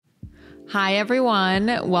Hi,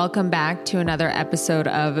 everyone. Welcome back to another episode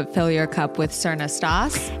of Fill Your Cup with Serna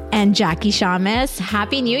Stas. And Jackie Shamus.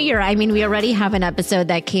 Happy New Year. I mean, we already have an episode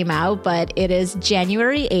that came out, but it is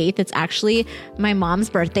January 8th. It's actually my mom's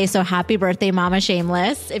birthday. So happy birthday, Mama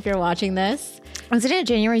Shameless, if you're watching this. Wasn't it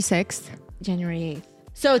January 6th? January 8th.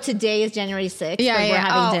 So today is January 6th. Yeah, We're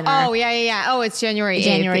having dinner. Oh, yeah. Oh, it's January 8th.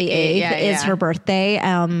 January 8th is yeah. her birthday.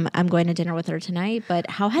 I'm going to dinner with her tonight. But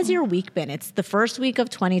how has your week been? It's the first week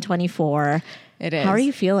of 2024. It is. How are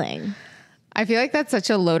you feeling? I feel like that's such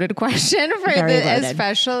a loaded question for Very loaded.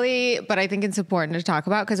 especially, but I think it's important to talk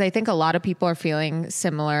about because I think a lot of people are feeling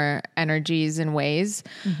similar energies and ways.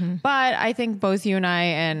 Mm-hmm. But I think both you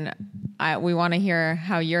and we want to hear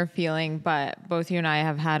how you're feeling, but both you and I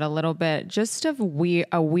have had a little bit just of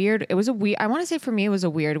I want to say for me, it was a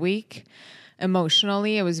weird week.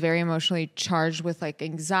 Emotionally, it was very emotionally charged with like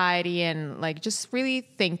anxiety and like just really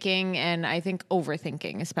thinking and I think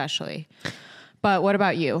overthinking especially. But what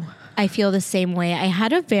about you? I feel the same way.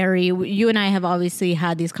 You and I have obviously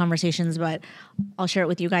had these conversations, but I'll share it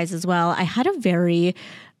with you guys as well. I had a very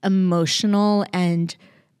emotional and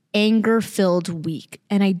anger-filled week.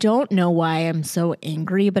 And I don't know why I'm so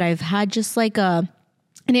angry, but I've had just like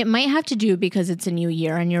and it might have to do because it's a new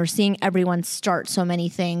year and you're seeing everyone start so many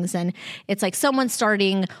things. And it's like someone's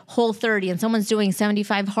starting Whole30 and someone's doing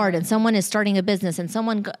 75 Hard and someone is starting a business and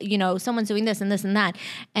someone's doing this and this and that.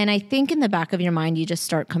 And I think in the back of your mind, you just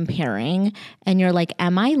start comparing and you're like,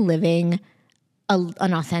 am I living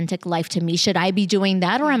an authentic life to me? Should I be doing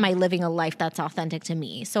that or am I living a life that's authentic to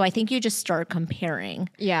me? So I think you just start comparing.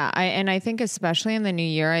 Yeah. I think especially in the new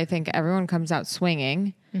year, I think everyone comes out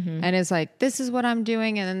swinging and is like, this is what I'm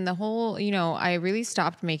doing. And then the whole, I really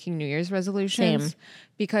stopped making New Year's resolutions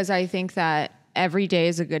because I think that every day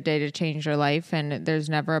is a good day to change your life and there's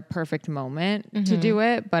never a perfect moment to do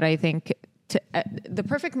it. But I think the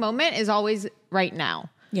perfect moment is always right now.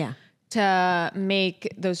 Yeah. To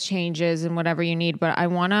make those changes and whatever you need. But I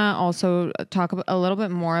want to also talk a little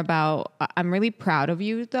bit more about, I'm really proud of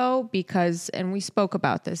you though, and we spoke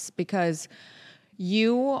about this, because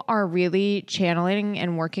you are really channeling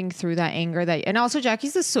and working through that anger and also Jackie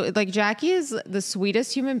is the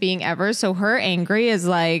sweetest human being ever. So her angry is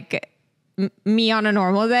like me on a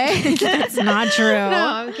normal day. That's not true. No,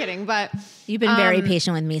 I'm kidding. But you've been very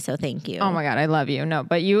patient with me, so thank you. Oh my God, I love you. No,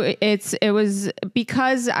 but it was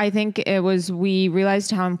because I think we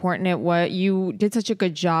realized how important you did such a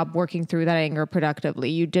good job working through that anger productively.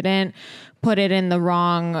 You didn't put it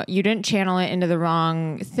you didn't channel it into the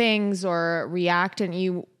wrong things or react, and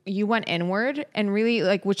you went inward and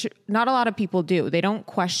really which not a lot of people do. They don't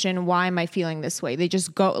question, why am I feeling this way? They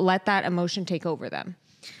just let that emotion take over them.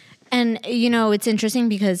 And, it's interesting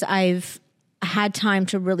because I've had time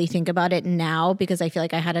to really think about it now because I feel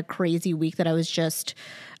like I had a crazy week that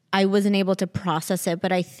I wasn't able to process it.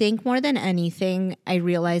 But I think more than anything, I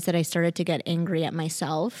realized that I started to get angry at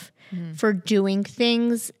myself for doing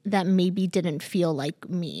things that maybe didn't feel like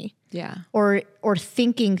me. Yeah. Or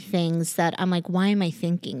thinking things that I'm like, why am I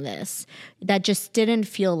thinking this? That just didn't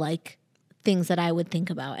feel like things that I would think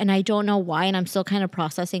about. And I don't know why. And I'm still kind of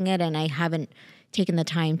processing it and I haven't taken the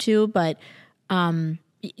time to, but I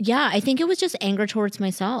think it was just anger towards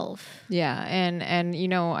myself. Yeah. And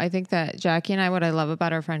I think that Jackie and I, what I love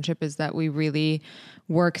about our friendship is that we really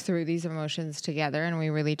work through these emotions together and we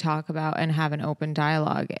really talk about and have an open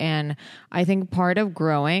dialogue. And I think part of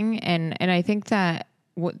growing, and I think that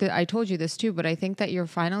I told you this too, but I think that you're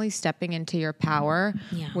finally stepping into your power,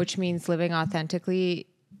 which means living authentically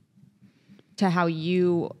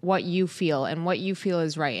to what you feel and what you feel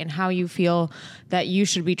is right and how you feel that you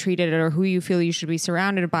should be treated or who you feel you should be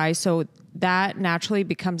surrounded by. So that naturally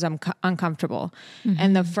becomes uncomfortable. Mm-hmm.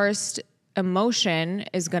 And the first emotion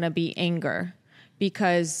is going to be anger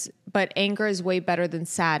but anger is way better than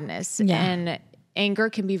sadness. Yeah. And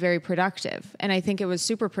anger can be very productive. And I think it was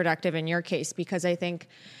super productive in your case because I think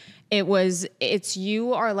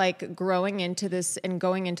you are like growing into this and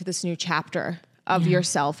going into this new chapter of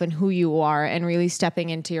yourself and who you are and really stepping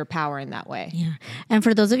into your power in that way. Yeah. And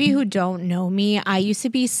for those of you who don't know me, I used to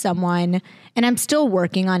be someone, and I'm still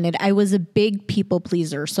working on it. I was a big people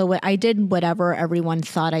pleaser. So I did whatever everyone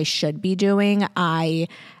thought I should be doing. I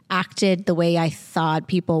acted the way I thought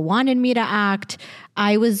people wanted me to act.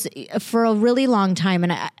 I was for a really long time,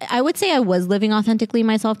 and I would say I was living authentically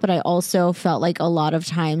myself, but I also felt like a lot of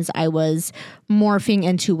times I was morphing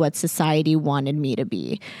into what society wanted me to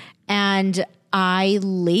be. And I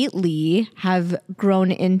lately have grown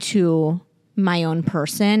into my own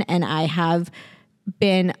person, and I have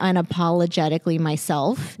been unapologetically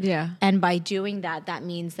myself. Yeah. And by doing that, that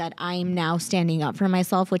means that I'm now standing up for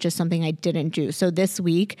myself, which is something I didn't do. So this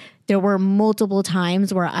week, there were multiple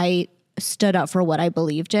times where I stood up for what I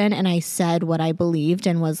believed in, and I said what I believed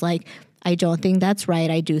and was like, I don't think that's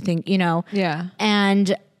right. I do think, Yeah.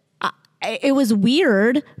 And it was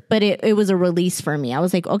weird, but it was a release for me. I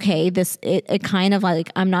was like, okay, it kind of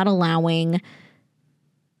like, I'm not allowing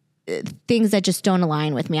things that just don't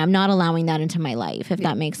align with me. I'm not allowing that into my life, if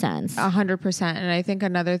that makes sense. 100%. And I think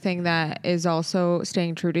another thing that is also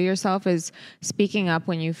staying true to yourself is speaking up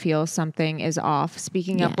when you feel something is off,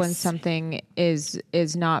 speaking up when something is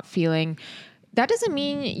not feeling. That doesn't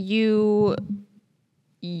mean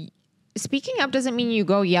speaking up doesn't mean you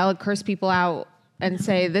go yell, curse people out and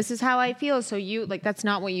say, this is how I feel. So that's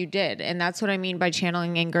not what you did. And that's what I mean by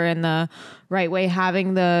channeling anger in the right way,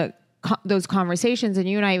 having those conversations. And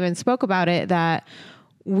you and I even spoke about it, that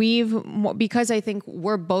because I think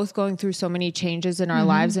we're both going through so many changes in our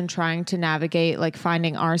lives and trying to navigate, like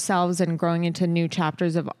finding ourselves and growing into new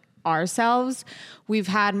chapters of ourselves. We've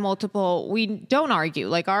had we don't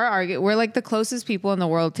argue, we're like the closest people in the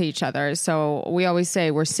world to each other. So we always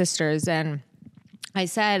say we're sisters. And I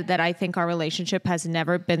said that I think our relationship has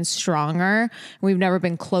never been stronger. We've never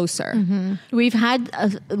been closer. Mm-hmm. We've had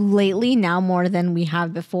lately now more than we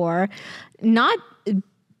have before. Not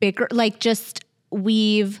bigger, like just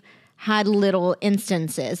we've had little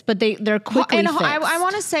instances, but they're quickly fixed. I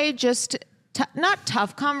want to say just not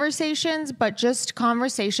tough conversations, but just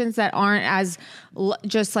conversations that aren't as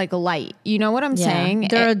just like light. You know what I'm saying?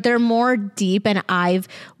 They're more deep. And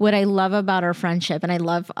what I love about our friendship, and I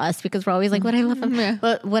love us because we're always like, what I love.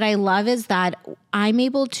 But what I love is that I'm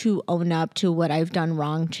able to own up to what I've done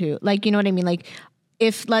wrong too. Like, you know what I mean? Like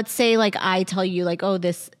if let's say like I tell you like, oh,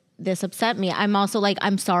 this upset me. I'm also like,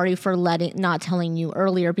 I'm sorry for not telling you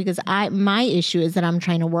earlier, because my issue is that I'm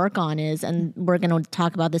trying to work on and we're going to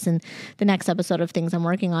talk about this in the next episode of things I'm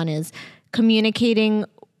working on, is communicating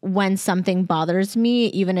when something bothers me,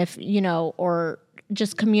 even if, or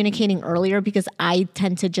just communicating earlier, because I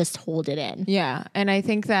tend to just hold it in. Yeah. And I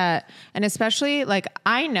think that, and especially like,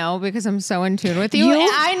 I know because I'm so in tune with you. And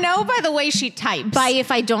I know by the way she types. By if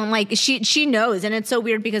I don't like, she knows. And it's so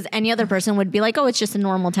weird because any other person would be like, oh, it's just a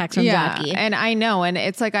normal text from Jackie. And I know. And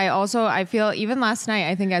it's like, I feel even last night,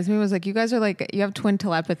 I think Esme was like, you guys are like, you have twin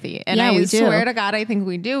telepathy. And I swear to God, I think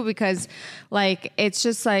we do, because like, it's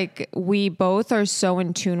just like, we both are so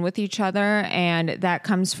in tune with each other. And that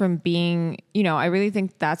comes from being, I really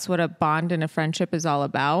think that's what a bond and a friendship is all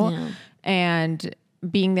about. Yeah. And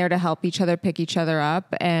being there to help each other, pick each other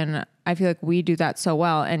up. And I feel like we do that so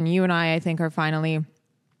well. And you and I think are finally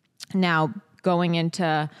now going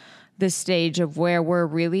into this stage of where we're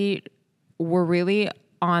really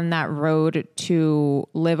on that road to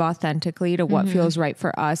live authentically to what feels right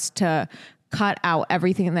for us, to cut out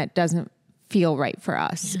everything that doesn't feel right for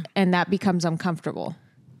us. Yeah. And that becomes uncomfortable.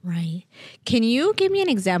 Right. Can you give me an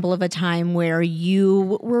example of a time where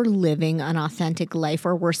you were living an authentic life,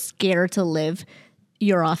 or were scared to live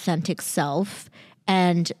your authentic self,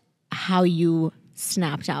 and how you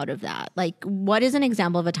snapped out of that? Like, what is an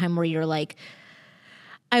example of a time where you're like,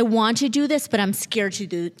 I want to do this, but I'm scared to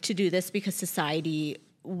do this because society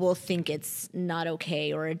will think it's not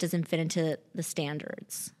okay, or it doesn't fit into the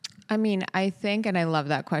standards? I mean, I think, and I love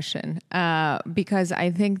that question, because I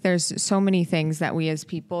think there's so many things that we as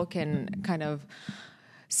people can kind of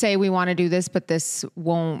say we want to do this, but this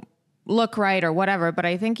won't look right or whatever. But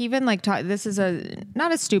I think even like, this is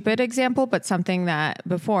not a stupid example, but something that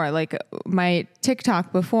before, like my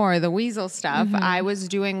TikTok before the weasel stuff, I was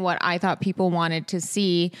doing what I thought people wanted to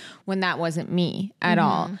see when that wasn't me at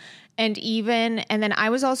all. And then I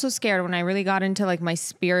was also scared when I really got into like my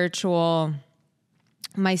spiritual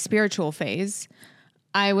phase.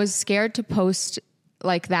 I was scared to post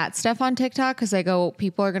like that stuff on TikTok because I go,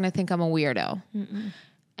 people are going to think I'm a weirdo.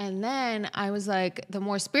 And then I was like, the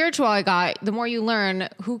more spiritual I got, the more you learn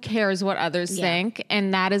who cares what others think.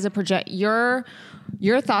 And that is your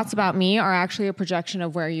thoughts about me are actually a projection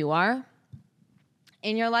of where you are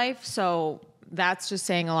in your life. So that's just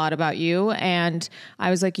saying a lot about you. And I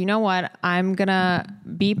was like, you know what? I'm going to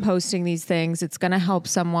be posting these things. It's going to help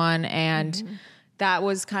someone. And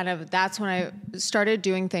that's when I started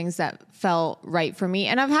doing things that felt right for me.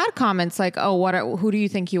 And I've had comments like, oh, who do you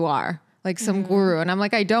think you are? Like some guru. And I'm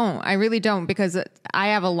like, I really don't, because I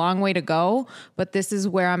have a long way to go, but this is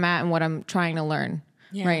where I'm at and what I'm trying to learn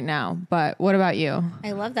right now. But what about you?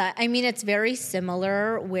 I love that. I mean, it's very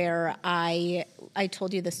similar where I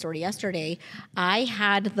told you the story yesterday. I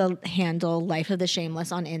had the handle Life of the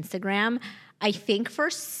Shameless on Instagram, I think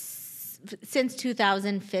for since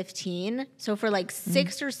 2015. So for like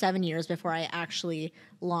 6 or 7 years before I actually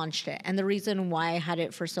launched it. And the reason why I had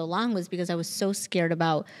it for so long was because I was so scared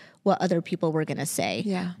about what other people were going to say.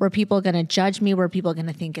 Yeah. Were people going to judge me? Were people going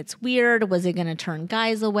to think it's weird? Was it going to turn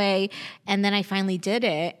guys away? And then I finally did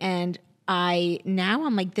it. And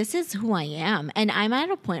I'm like, this is who I am. And I'm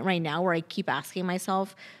at a point right now where I keep asking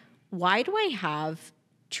myself, why do I have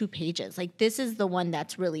 2 pages? Like, this is the one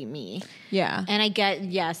that's really me. Yeah. And I get,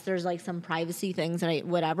 yes, there's like some privacy things that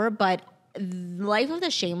whatever, but Life of the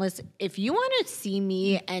Shameless, if you want to see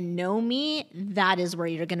me and know me, that is where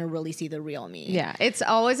you're going to really see the real me. Yeah. It's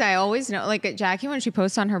always, I always know, like Jackie, when she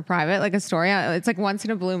posts on her private, like a story, it's like once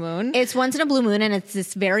in a blue moon. It's once in a blue moon, and it's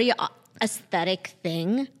this very aesthetic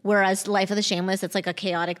thing, whereas Life of the Shameless, it's like a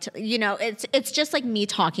chaotic, it's just like me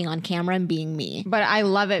talking on camera and being me. But I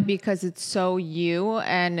love it because it's so you,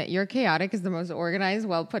 and your chaotic is the most organized,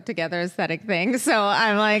 well put together aesthetic thing. So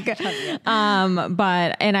I'm like,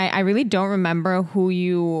 and I really don't remember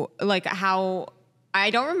I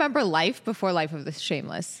don't remember life before Life of the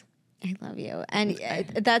Shameless. I love you. And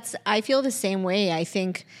I feel the same way. I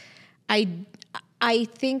think I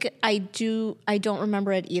don't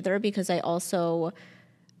remember it either, because I also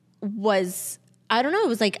I don't know, it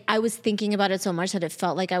was like I was thinking about it so much that it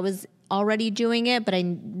felt like I was already doing it, but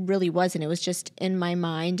I really wasn't. It was just in my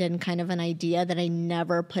mind and kind of an idea that I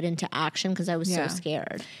never put into action because I was so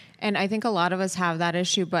scared. And I think a lot of us have that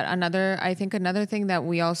issue. But another thing that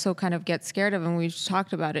we also kind of get scared of, and we've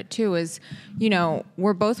talked about it too, is,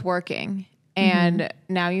 we're both working. And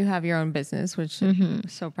now you have your own business, which I'm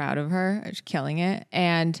so proud of her. She's killing it.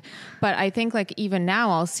 But I think like even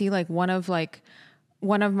now I'll see like one of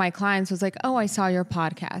my clients was like, oh, I saw your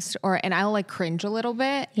podcast, and I'll like cringe a little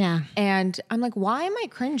bit. Yeah. And I'm like, why am I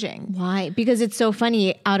cringing? Why? Because it's so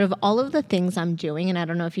funny. Out of all of the things I'm doing, and I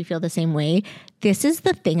don't know if you feel the same way, this is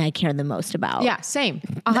the thing I care the most about. Yeah, same.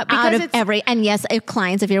 Out of and yes,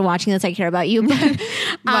 clients, if you're watching this, I care about you.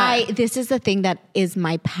 But this is the thing that is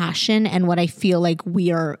my passion and what I feel like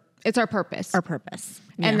it's our purpose. Our purpose.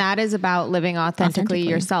 Yeah. And that is about living authentically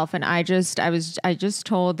yourself. And I just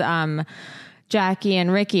told Jackie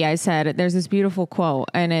and Ricky, I said, there's this beautiful quote,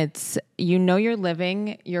 and it's, you're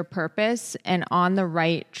living your purpose and on the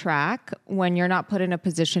right track when you're not put in a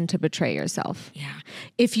position to betray yourself. Yeah.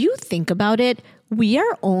 If you think about it, we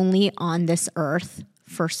are only on this earth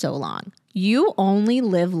for so long. You only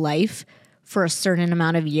live life for a certain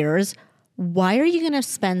amount of years. Why are you going to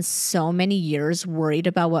spend so many years worried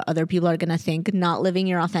about what other people are going to think, not living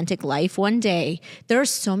your authentic life? One day, there are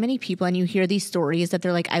so many people, and you hear these stories that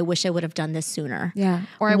they're like, I wish I would have done this sooner. Yeah.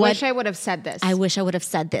 Or I wish I would have said this. I wish I would have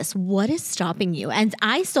said this. What is stopping you? And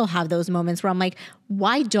I still have those moments where I'm like,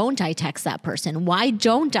 why don't I text that person? Why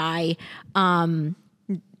don't I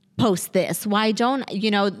post this? Why don't,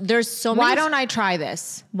 there's so many. Why don't I try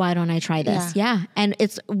this? Why don't I try this? Yeah. And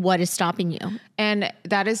it's what is stopping you. And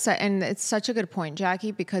and it's such a good point,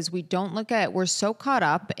 Jackie, because we're so caught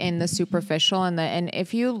up in the superficial and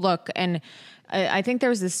if you look, and I think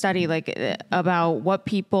there was this study about what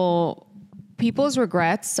people's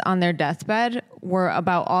regrets on their deathbed were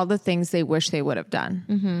about all the things they wish they would have done.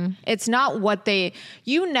 Mm-hmm. It's not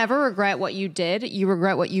you never regret what you did. You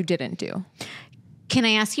regret what you didn't do. Can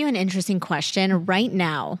I ask you an interesting question right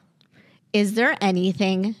now? Is there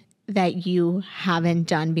anything that you haven't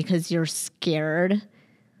done because you're scared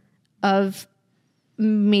of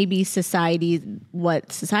maybe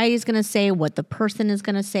what society is going to say, what the person is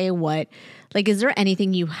going to say, is there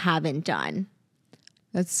anything you haven't done?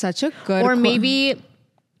 That's such a good Or maybe,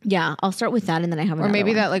 I'll start with that and then I have another Or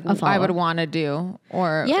maybe one, that I would want to do.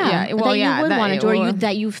 Or you would want to do, or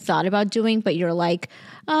that you've thought about doing, but you're like,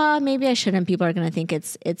 maybe I shouldn't. People are going to think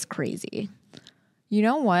it's crazy. You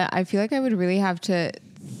know what? I feel like I would really have to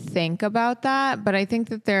think about that. But I think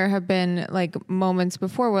that there have been moments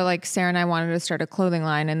before where Sarah and I wanted to start a clothing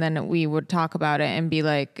line, and then we would talk about it and be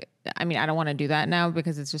like, I mean, I don't want to do that now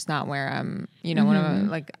because it's just not where I'm,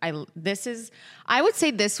 I would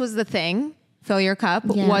say this was the thing. Fill your cup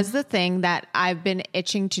was the thing that I've been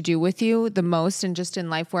itching to do with you the most, and just in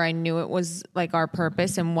life where I knew it was our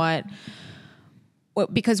purpose and what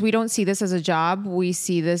because we don't see this as a job. We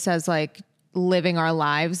see this as living our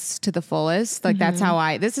lives to the fullest. That's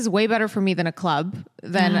how this is way better for me than a club,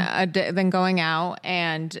 than going out.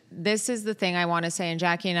 And this is the thing I want to say. And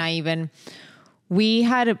Jackie and I we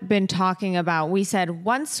had been talking about, we said,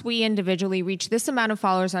 once we individually reach this amount of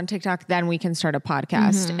followers on TikTok, then we can start a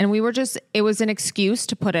podcast. And it was an excuse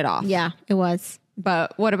to put it off. Yeah, it was.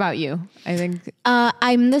 But what about you? I think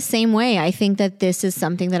I'm the same way. I think that this is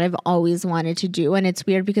something that I've always wanted to do, and it's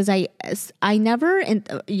weird because I never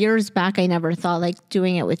years back I never thought like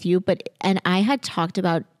doing it with you, and I had talked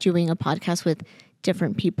about doing a podcast with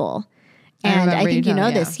different people, and I think you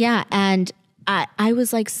know this, yeah. And I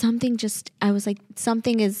was like something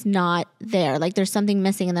is not there, like there's something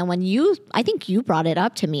missing. And then when I think you brought it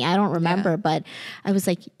up to me, I don't remember, but I was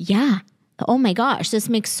like, yeah. Oh my gosh, this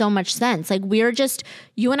makes so much sense. Like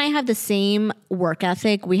you and I have the same work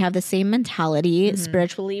ethic. We have the same mentality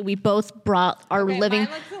spiritually. We both brought our living. Mine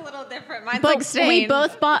looks a little different. Mine's like stained. We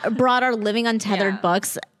both brought our Living Untethered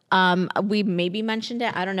books. We maybe mentioned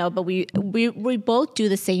it. I don't know, but we both do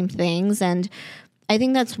the same things. And I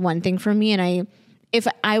think that's one thing for me. And if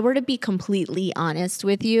I were to be completely honest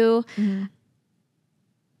with you,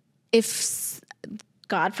 if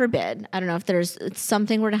God forbid, I don't know, if there's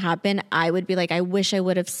something were to happen, I would be like, I wish I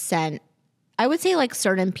would have sent, I would say like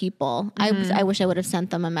certain people, I wish I would have sent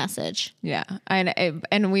them a message. Yeah. And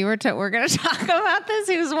we're going to talk about this.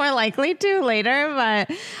 Who's more likely to later,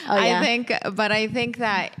 but I think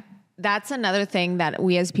that that's another thing that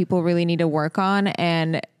we as people really need to work on,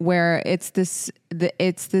 and where it's this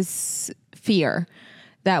fear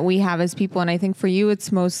that we have as people. And I think for you,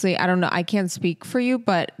 it's mostly, I don't know, I can't speak for you,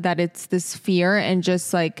 but that it's this fear. And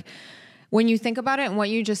just like, when you think about it, and what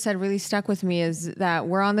you just said really stuck with me, is that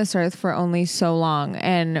we're on this earth for only so long.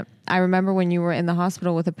 And I remember when you were in the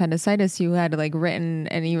hospital with appendicitis, you had like written,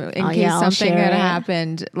 and in case something had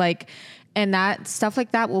happened, like, and that stuff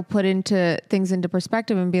like that will put things into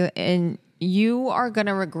perspective, and you are going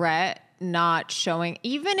to regret not showing,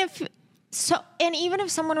 even if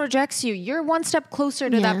someone rejects you, you're one step closer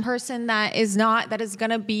to that person that is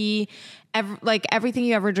going to be like everything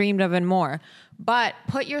you ever dreamed of and more. But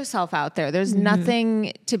put yourself out there. There's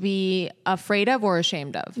nothing to be afraid of or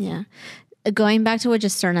ashamed of. Yeah. Going back to what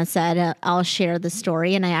just Serna said, I'll share the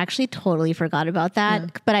story. And I actually totally forgot about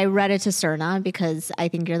that. But I read it to Serna because I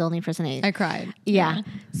think you're the only person I cried. Yeah.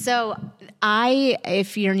 So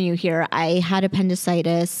if you're new here, I had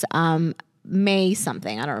appendicitis, May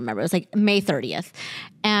something, I don't remember. It was like May 30th.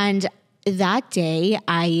 And that day,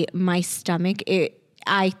 my stomach,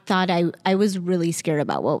 I thought I was really scared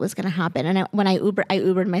about what was going to happen. And when I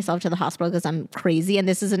Ubered myself to the hospital because I'm crazy. And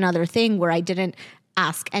this is another thing where I didn't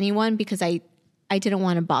ask anyone because I didn't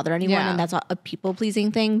want to bother anyone. And that's a people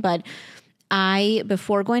pleasing thing. But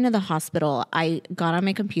before going to the hospital, I got on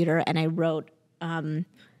my computer and I wrote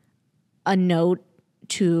a note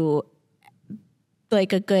to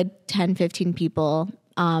like a good 10, 15 people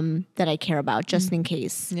that I care about, just in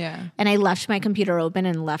case. Yeah. And I left my computer open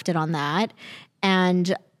and left it on that.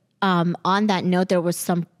 And on that note, there was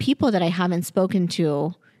some people that I haven't spoken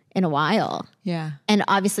to in a while. Yeah. And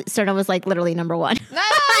obviously, Serna was like literally number one. I'm like,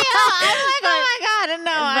 oh my God.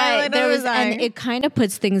 No, and it kind of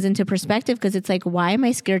puts things into perspective, because it's like, why am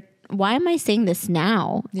I scared? Why am I saying this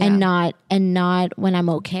now and not when I'm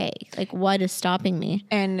okay? Like, what is stopping me?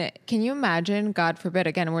 And can you imagine, God forbid,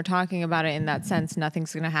 again, we're talking about it in that sense,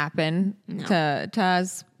 nothing's going to happen to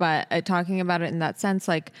us, but talking about it in that sense,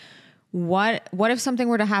 like, what if something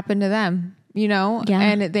were to happen to them,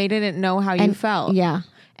 and they didn't know how you felt? Yeah.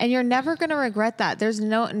 And you're never going to regret that. There's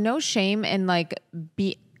no shame in like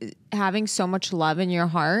having so much love in your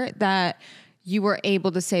heart that you were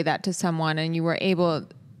able to say that to someone, and you were able,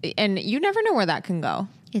 and you never know where that can go.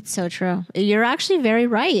 It's so true. You're actually very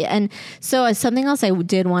right. And so something else I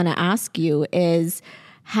did want to ask you is,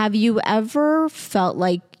 have you ever felt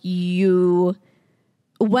like when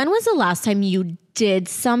was the last time you did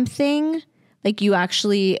something, like you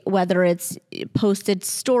actually, whether it's posted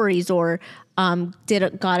stories or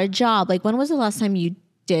got a job, like when was the last time you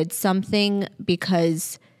did something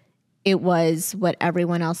because it was what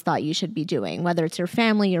everyone else thought you should be doing, whether it's your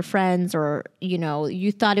family, your friends, or,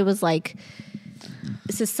 you thought it was like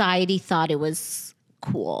society thought it was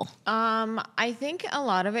cool? I think a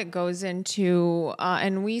lot of it goes into,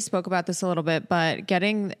 and we spoke about this a little bit, but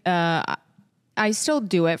I still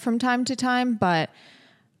do it from time to time, but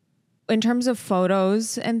in terms of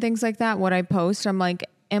photos and things like that, what I post, I'm like,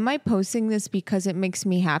 am I posting this because it makes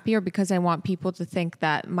me happy, or because I want people to think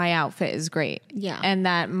that my outfit is great? Yeah. And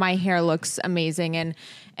that my hair looks amazing. And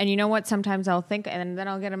you know what? Sometimes I'll think, and then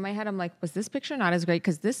I'll get in my head, I'm like, was this picture not as great?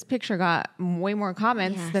 Because this picture got way more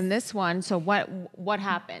comments than this one. So what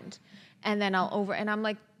happened? And then and I'm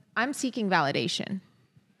like, I'm seeking validation.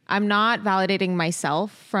 I'm not validating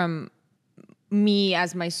myself from me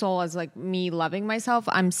as my soul, as like me loving myself.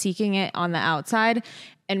 I'm seeking it on the outside.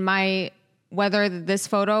 And whether I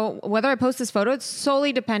post this photo, it's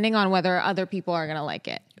solely depending on whether other people are going to like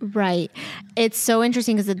it. Right. It's so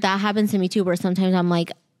interesting because that happens to me too, where sometimes I'm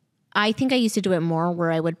like, I think I used to do it more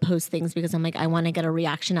where I would post things because I'm like, I want to get a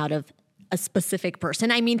reaction out of a specific person.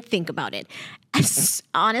 I mean, think about it.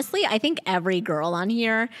 Honestly, I think every girl on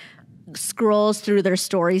here scrolls through their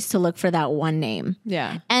stories to look for that one name.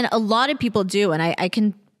 Yeah. And a lot of people do. And I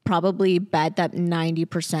can probably bet that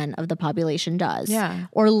 90% of the population does. Yeah.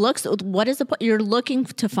 Or looks, what is you're looking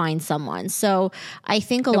to find someone. So I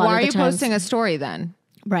think a lot of the Why are you times, posting a story then?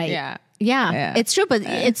 right. Yeah. Yeah, it's true, but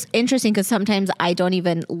it's interesting because sometimes I don't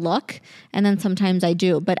even look, and then sometimes I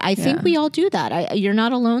do. But I think we all do that. You're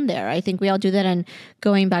not alone there. I think we all do that. And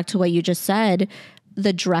going back to what you just said,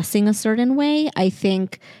 the dressing a certain way, I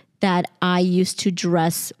think that I used to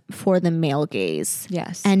dress for the male gaze.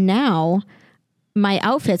 Yes. And now my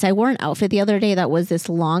outfits, I wore an outfit the other day that was this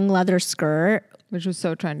long leather skirt Which was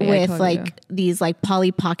so trendy. with like these like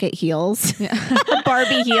Polly Pocket heels,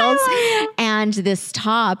 Barbie heels, and this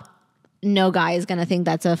top. No guy is gonna think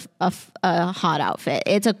that's a hot outfit.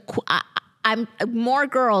 It's I'm more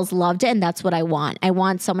girls loved it, and that's what I want. I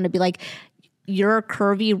want someone to be like, you're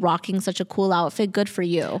curvy, rocking such a cool outfit. Good for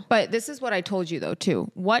you. But this is what I told you though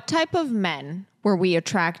too. What type of men were we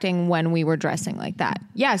attracting when we were dressing like that?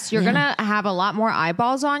 Yes, you're gonna have a lot more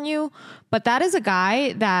eyeballs on you, but that is a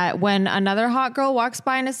guy that when another hot girl walks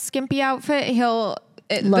by in a skimpy outfit, he'll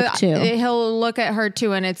look at her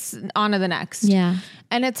too, and it's on to the next. Yeah.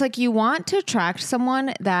 And it's like you want to attract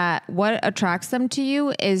someone that what attracts them to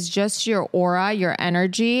you is just your aura, your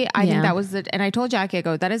energy. I think that was and I told Jackie, I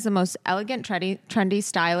go, that is the most elegant, trendy,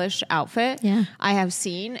 stylish outfit I have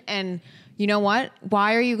seen. And you know what?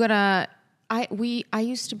 Why are you gonna? I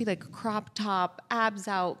used to be like crop top, abs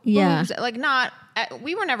out, boobs, like not.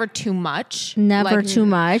 We were never too much. Never too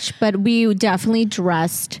much, but we definitely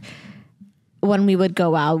dressed when we would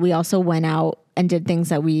go out. We also went out and did things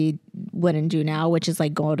that we wouldn't do now, which is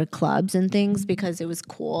like go to clubs and things because it was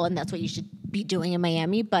cool and that's what you should be doing in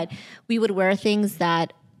Miami. But we would wear things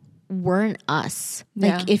weren't us.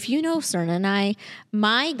 Like if you know Serna and I,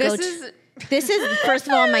 this is first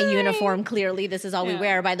of all my uniform. Clearly, this is all we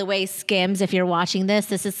wear. By the way, Skims, if you're watching this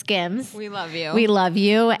is Skims. We love you. We love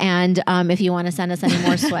you. And if you want to send us any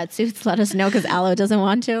more sweatsuits, let us know because Aloe doesn't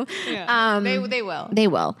want to. Yeah. They will. They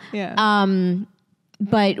will. Yeah.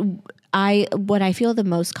 But what I feel the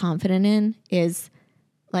most confident in is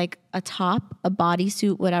like a top, a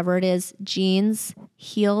bodysuit, whatever it is, jeans,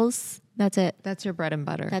 heels. That's it. That's your bread and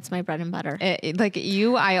butter. That's my bread and butter.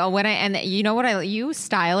 You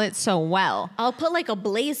style it so well. I'll put like a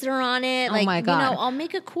blazer on it. Oh my God. I'll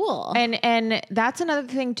make it cool. And that's another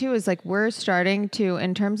thing too, is like we're starting to,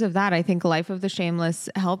 in terms of that, I think Life of the Shameless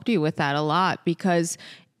helped you with that a lot because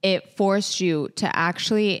it forced you to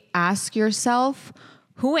actually ask yourself,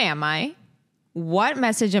 who am I? What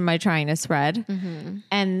message am I trying to spread? Mm-hmm.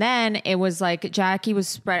 And then it was like Jackie was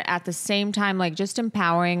spread at the same time, like just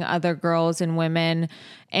empowering other girls and women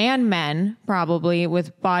and men probably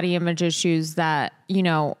with body image issues that,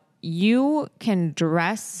 you can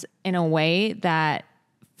dress in a way that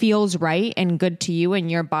feels right and good to you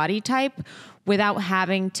and your body type without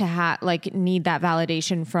having to need that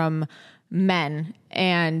validation from men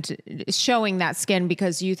and showing that skin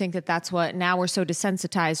because you think that that's what now we're so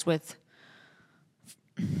desensitized with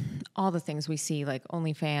all the things we see, like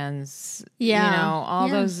OnlyFans,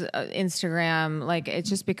 those Instagram, like it's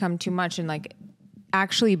just become too much. And like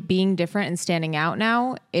actually being different and standing out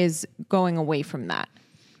now is going away from that.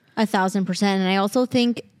 1,000%. And I also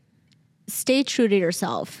think stay true to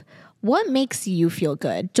yourself. What makes you feel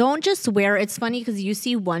good? Don't just wear, it's funny because you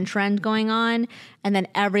see one trend going on and then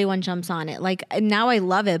everyone jumps on it. Like now I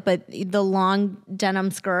love it, but the long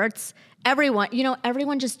denim skirts,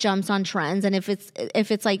 everyone just jumps on trends. And if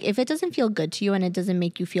it doesn't feel good to you and it doesn't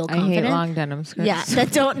make you feel confident. I hate long denim skirts.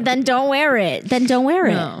 Yeah, then don't wear it. Then don't wear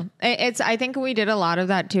it. I think we did a lot of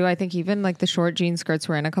that too. I think even like the short jean skirts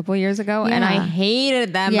were in a couple of years ago and I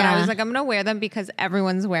hated them, but I was like, I'm going to wear them because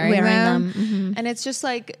everyone's wearing them. Mm-hmm. And it's just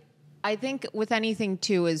like, I think with anything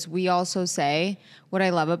too is we also say what I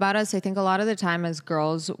love about us. I think a lot of the time as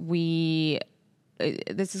girls,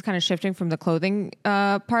 this is kind of shifting from the clothing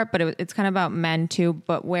part, but it's kind of about men too.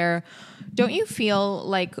 But don't you feel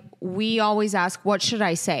like we always ask, what should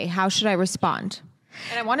I say? How should I respond?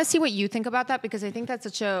 And I want to see what you think about that because I think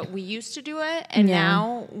that's we used to do it. And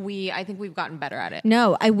now I think we've gotten better at it.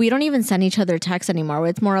 No, we don't even send each other texts anymore.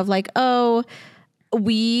 It's more of like,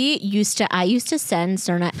 I used to send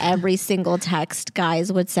Serna every single text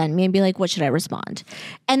guys would send me and be like, what should I respond?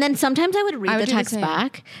 And then sometimes I would read the text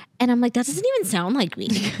back and I'm like, that doesn't even sound like me.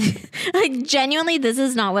 Like genuinely, this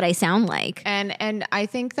is not what I sound like. And I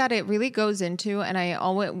think that it really goes into, and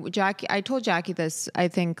I told Jackie this, I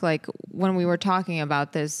think like when we were talking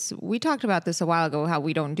about this, we talked about this a while ago, how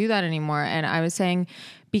we don't do that anymore. And I was saying,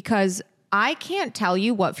 because I can't tell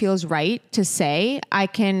you what feels right to say. I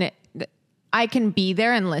can be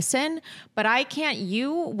there and listen, but I can't,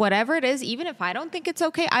 whatever it is, even if I don't think it's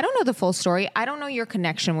okay, I don't know the full story. I don't know your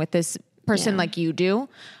connection with this person like you do.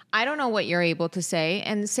 I don't know what you're able to say.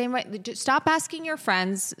 And the same way, stop asking your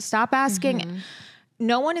friends, stop asking.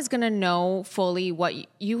 No one is going to know fully what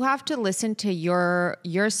you have to listen to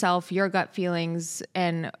yourself, your gut feelings,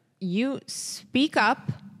 and you speak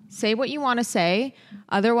up, say what you want to say.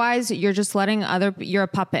 Otherwise, you're just letting you're a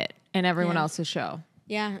puppet in everyone else's show.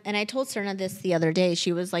 Yeah. And I told Serna this the other day.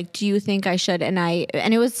 She was like, do you think I should? And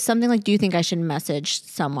it was something like, do you think I should message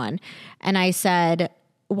someone? And I said,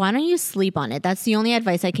 why don't you sleep on it? That's the only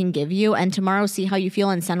advice I can give you. And tomorrow, see how you feel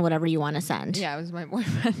and send whatever you want to send. Yeah, it was my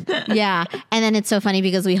boyfriend. Yeah. And then it's so funny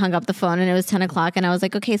because we hung up the phone and it was 10 o'clock and I was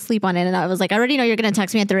like, okay, sleep on it. And I was like, I already know you're going to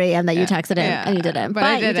text me at 3 a.m. that you texted it and you didn't. But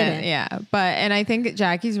I didn't. Yeah. And I think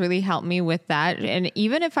Jackie's really helped me with that. And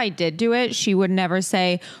even if I did do it, she would never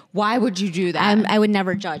say, why would you do that? I would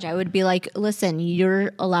never judge. I would be like, listen,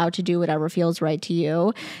 you're allowed to do whatever feels right to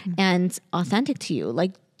you and authentic to you.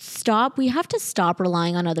 Like, we have to stop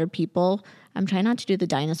relying on other people. I'm trying not to do the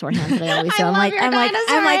dinosaur hands that I always do. I'm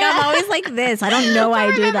always like this. I don't know why I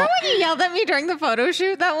do that. Remember when you yelled at me during the photo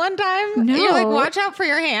shoot that one time? No. You're like, watch out for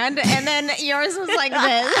your hand. And then yours was like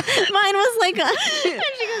this. Mine was like and she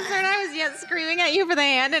goes, and I was yet screaming at you for the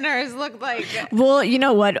hand and hers looked like. Well, you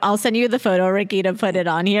know what? I'll send you the photo, Ricky, to put it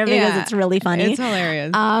on here because it's really funny. It's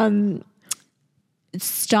hilarious.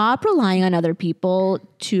 Stop relying on other people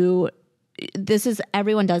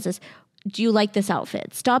everyone does this. Do you like this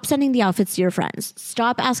outfit? Stop sending the outfits to your friends.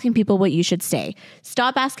 Stop asking people what you should say.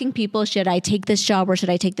 Stop asking people, should I take this job or should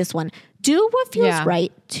I take this one? Do what feels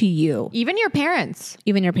right to you. Even your parents.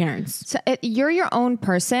 So you're your own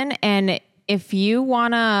person. And if you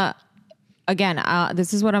want to, again,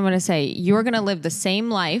 this is what I'm going to say. You're going to live the same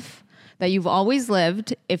life that you've always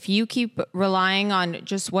lived. If you keep relying on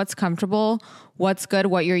just what's comfortable, what's good,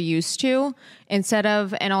 what you're used to, and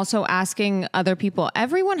also asking other people.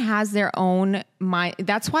 Everyone has their own mind.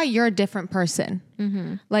 That's why you're a different person.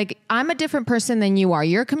 Mm-hmm. Like, I'm a different person than you are.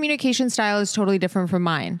 Your communication style is totally different from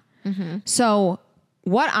mine. Mm-hmm. So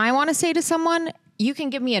what I want to say to someone, you can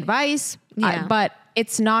give me advice, but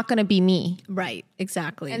it's not going to be me. Right.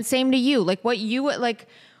 Exactly. And same to you. Like what you like,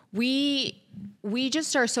 we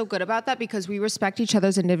just are so good about that because we respect each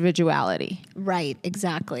other's individuality. Right.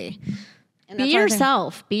 Exactly. Be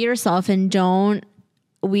yourself. Be yourself, and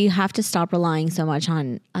we have to stop relying so much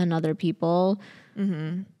on other people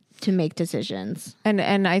to make decisions.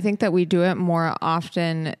 And I think that we do it more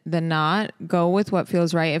often than not. Go with what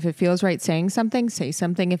feels right. If it feels right saying something, say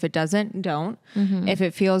something. If it doesn't, don't. Mm-hmm. If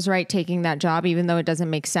it feels right taking that job, even though it doesn't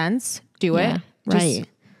make sense, do it. Right.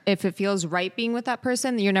 If it feels right being with that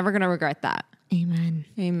person, you're never going to regret that. Amen.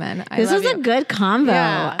 This was a good combo.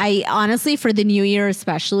 Yeah. I honestly, for the new year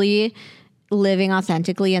especially, living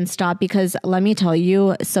authentically and stop, because let me tell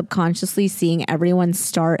you, subconsciously seeing everyone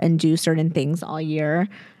start and do certain things all year,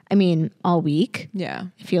 I mean, all week. Yeah.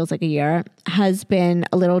 It feels like a year, has been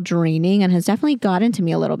a little draining and has definitely gotten to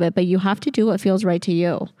me a little bit, but you have to do what feels right to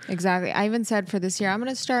you. Exactly. I even said for this year, I'm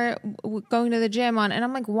going to start going to the gym and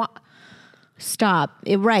I'm like, what? Stop.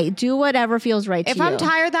 Right. Do whatever feels right to you. If I'm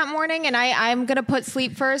tired that morning and I'm going to put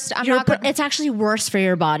sleep first, it's actually worse for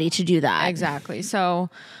your body to do that. Exactly. So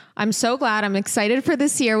I'm so glad. I'm excited for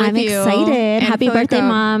this year with you. I'm excited. Happy birthday,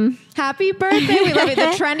 Mom. Happy birthday. We love you.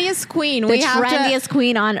 The trendiest queen. The trendiest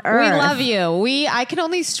queen on earth. We love you. I can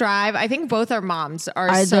only strive. I think both our moms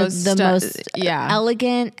are the most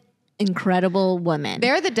elegant, incredible women.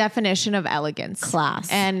 They're the definition of elegance.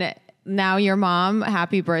 Class. And now your mom,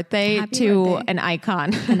 happy birthday an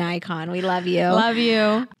icon. An icon. We love you. Love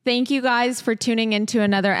you. Thank you guys for tuning into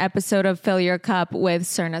another episode of Fill Your Cup with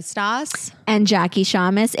Serna Stas and Jackie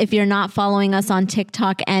Shamus. If you're not following us on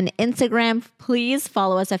TikTok and Instagram, please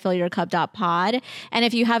follow us at fillyourcup.pod. And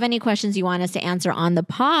if you have any questions you want us to answer on the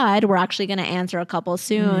pod, we're actually going to answer a couple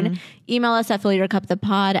soon. Email us at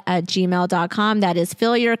fillyourcupthepod@gmail.com. That is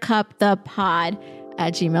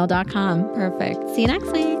fillyourcupthepod@gmail.com. Perfect. See you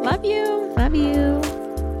next week. Love you. Love you.